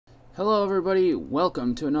Hello everybody,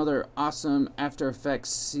 welcome to another awesome After Effects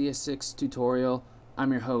CS6 tutorial.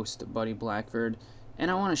 I'm your host, Buddy Blackford, and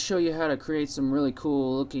I want to show you how to create some really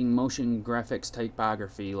cool looking motion graphics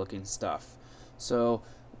typography looking stuff. So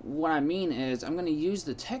what I mean is I'm going to use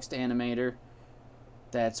the text animator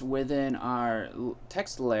that's within our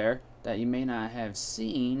text layer that you may not have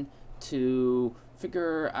seen to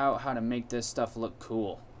figure out how to make this stuff look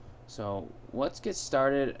cool. So let's get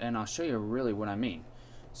started and I'll show you really what I mean.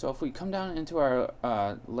 So if we come down into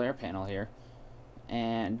our layer panel here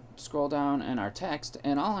and scroll down in our text,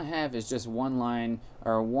 and all I have is just one line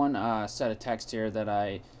or one set of text here that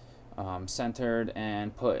I centered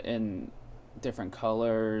and put in different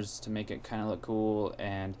colors to make it kind of look cool,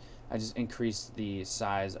 and I just increased the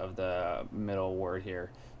size of the middle word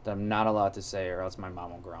here that I'm not allowed to say or else my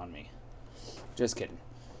mom will ground me. Just kidding.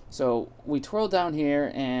 So we twirl down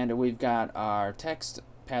here and we've got our text,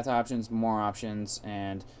 path options, more options,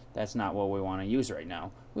 and that's not what we want to use right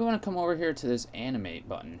now. We want to come over here to this animate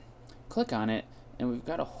button, click on it, and we've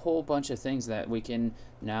got a whole bunch of things that we can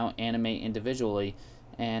now animate individually,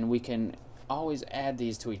 and we can always add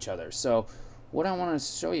these to each other. So what I want to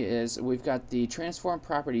show you is we've got the transform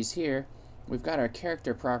properties here, we've got our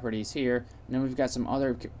character properties here, and then we've got some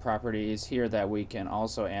other properties here that we can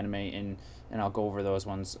also animate, and I'll go over those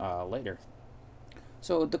ones later.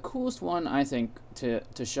 So the coolest one, I think,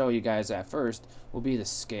 to show you guys at first will be the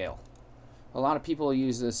scale. A lot of people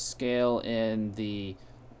use this scale in the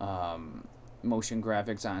motion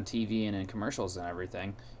graphics on TV and in commercials and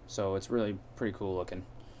everything, so it's really pretty cool looking.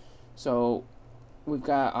 So we've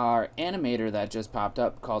got our animator that just popped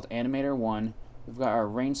up called Animator 1. We've got our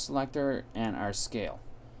range selector and our scale.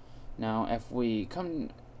 Now if we come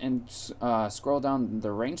and scroll down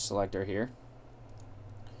the range selector here,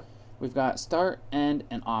 we've got start, end,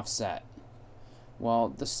 and offset. Well,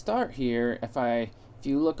 the start here, if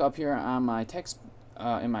you look up here on my text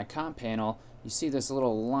in my comp panel, you see this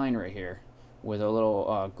little line right here with a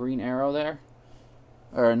little green arrow there,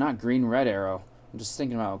 or not green, red arrow. I'm just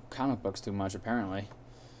thinking about comic books too much apparently.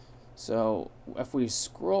 So if we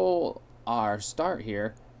scroll our start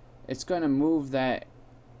here, it's going to move that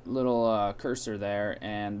little cursor there,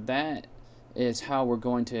 and that is how we're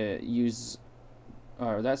going to use,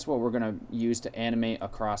 or that's what we're going to use to animate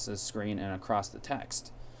across the screen and across the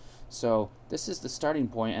text. So this is the starting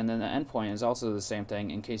point, and then the end point is also the same thing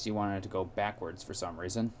in case you wanted to go backwards for some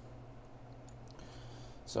reason.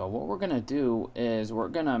 So what we're going to do is we're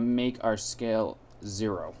going to make our scale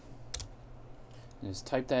 0. Just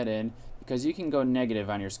type that in, because you can go negative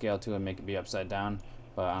on your scale too and make it be upside down,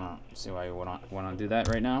 but I don't see why you want to do that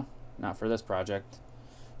right now, not for this project.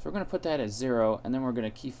 So we're going to put that at 0, and then we're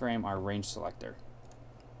going to keyframe our range selector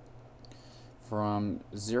from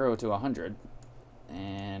 0 to 100,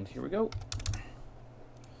 and here we go.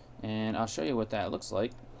 And I'll show you what that looks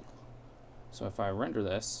like. So if I render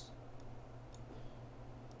this,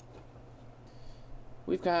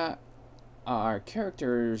 we've got our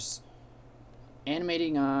characters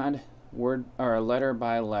animating on word or letter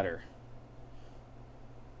by letter.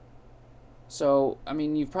 So I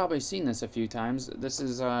mean, you've probably seen this a few times. This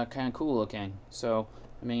is kind of cool looking. So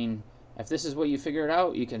I mean, if this is what you figured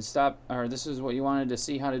out, you can stop, or this is what you wanted to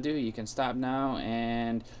see how to do, you can stop now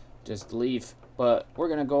and just leave. But we're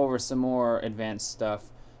gonna go over some more advanced stuff,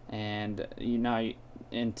 and now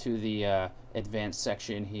into the advanced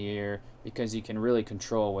section here, because you can really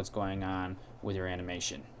control what's going on with your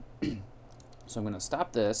animation. So I'm gonna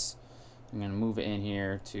stop this. I'm gonna move it in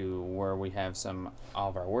here to where we have all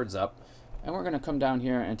of our words up, and we're gonna come down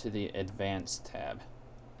here into the advanced tab.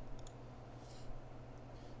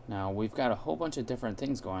 Now we've got a whole bunch of different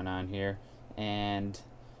things going on here, and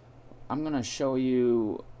I'm gonna show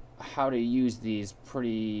you how to use these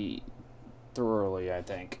pretty thoroughly, I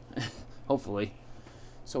think. Hopefully.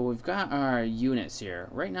 So we've got our units here.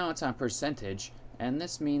 Right now it's on percentage, and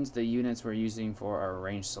this means the units we're using for our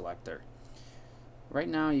range selector. Right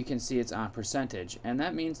now you can see it's on percentage, and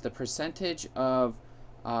that means the percentage of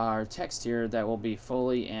our text here that will be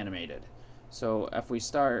fully animated. So if we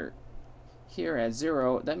start here at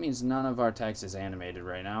 0, that means none of our text is animated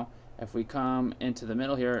right now. If we come into the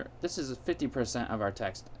middle here, this is 50% of our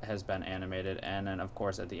text has been animated, and then of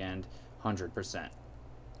course at the end 100%.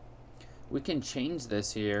 We can change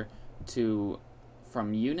this here to,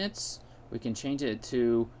 from units, we can change it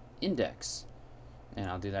to index, and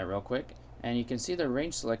I'll do that real quick. And you can see the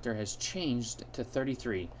range selector has changed to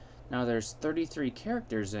 33. Now there's 33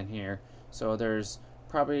 characters in here, so there's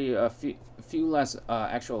probably a few less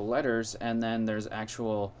actual letters, and then there's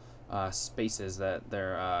actual spaces that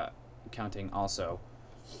they're counting also.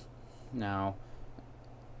 Now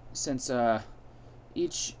since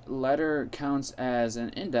each letter counts as an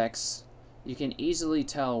index, you can easily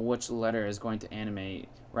tell which letter is going to animate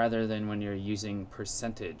rather than when you're using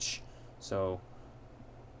percentage. So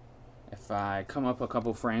if I come up a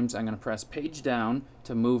couple frames, I'm going to press page down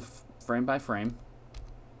to move frame by frame.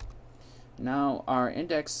 Now our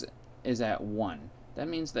index is at 1. That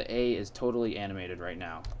means the A is totally animated right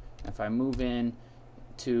now. If I move in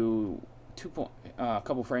to a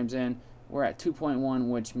couple frames in, we're at 2.1,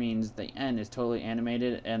 which means the N is totally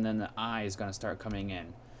animated, and then the I is going to start coming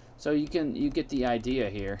in. So you get the idea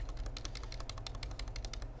here.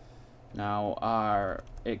 Now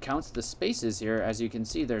it counts the spaces here. As you can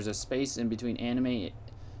see, there's a space in between animate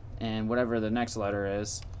and whatever the next letter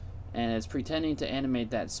is, and it's pretending to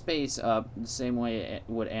animate that space up the same way it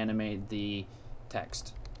would animate the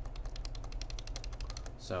text.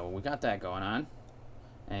 So we got that going on,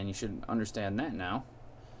 and you should understand that now.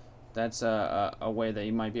 That's a way that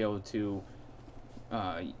you might be able to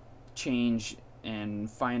change and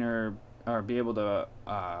finer, or be able to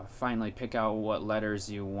finally pick out what letters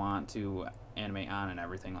you want to animate on and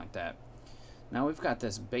everything like that. Now we've got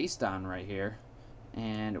this based on right here,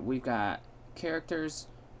 and we've got characters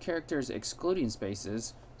excluding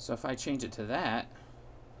spaces. So if I change it to that,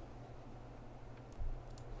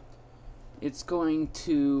 it's going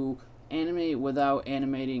to animate without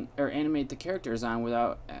animating, or animate the characters on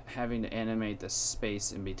without having to animate the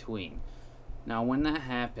space in between. Now when that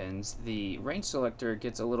happens, the range selector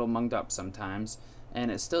gets a little munged up sometimes,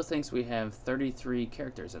 and it still thinks we have 33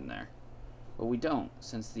 characters in there, but we don't,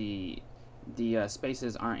 since the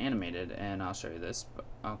spaces aren't animated. And I'll show you this, but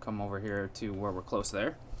I'll come over here to where we're close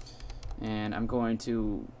there, and I'm going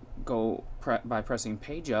to go by pressing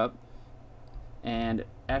page up, and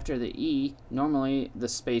after the E, normally the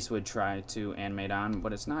space would try to animate on,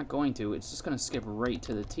 but it's not going to. It's just going to skip right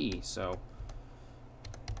to the T. So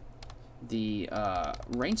the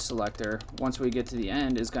range selector, once we get to the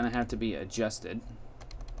end, is going to have to be adjusted.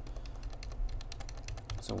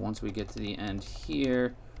 So once we get to the end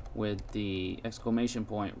here with the exclamation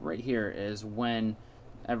point, right here is when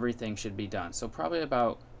everything should be done. So probably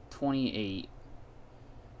about 28,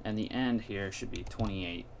 and the end here should be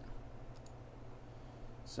 28.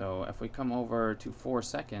 So if we come over to 4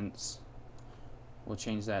 seconds, we'll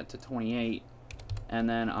change that to 28, and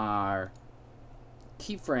then our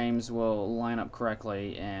keyframes will line up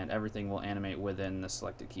correctly, and everything will animate within the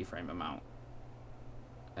selected keyframe amount,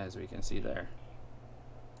 as we can see there.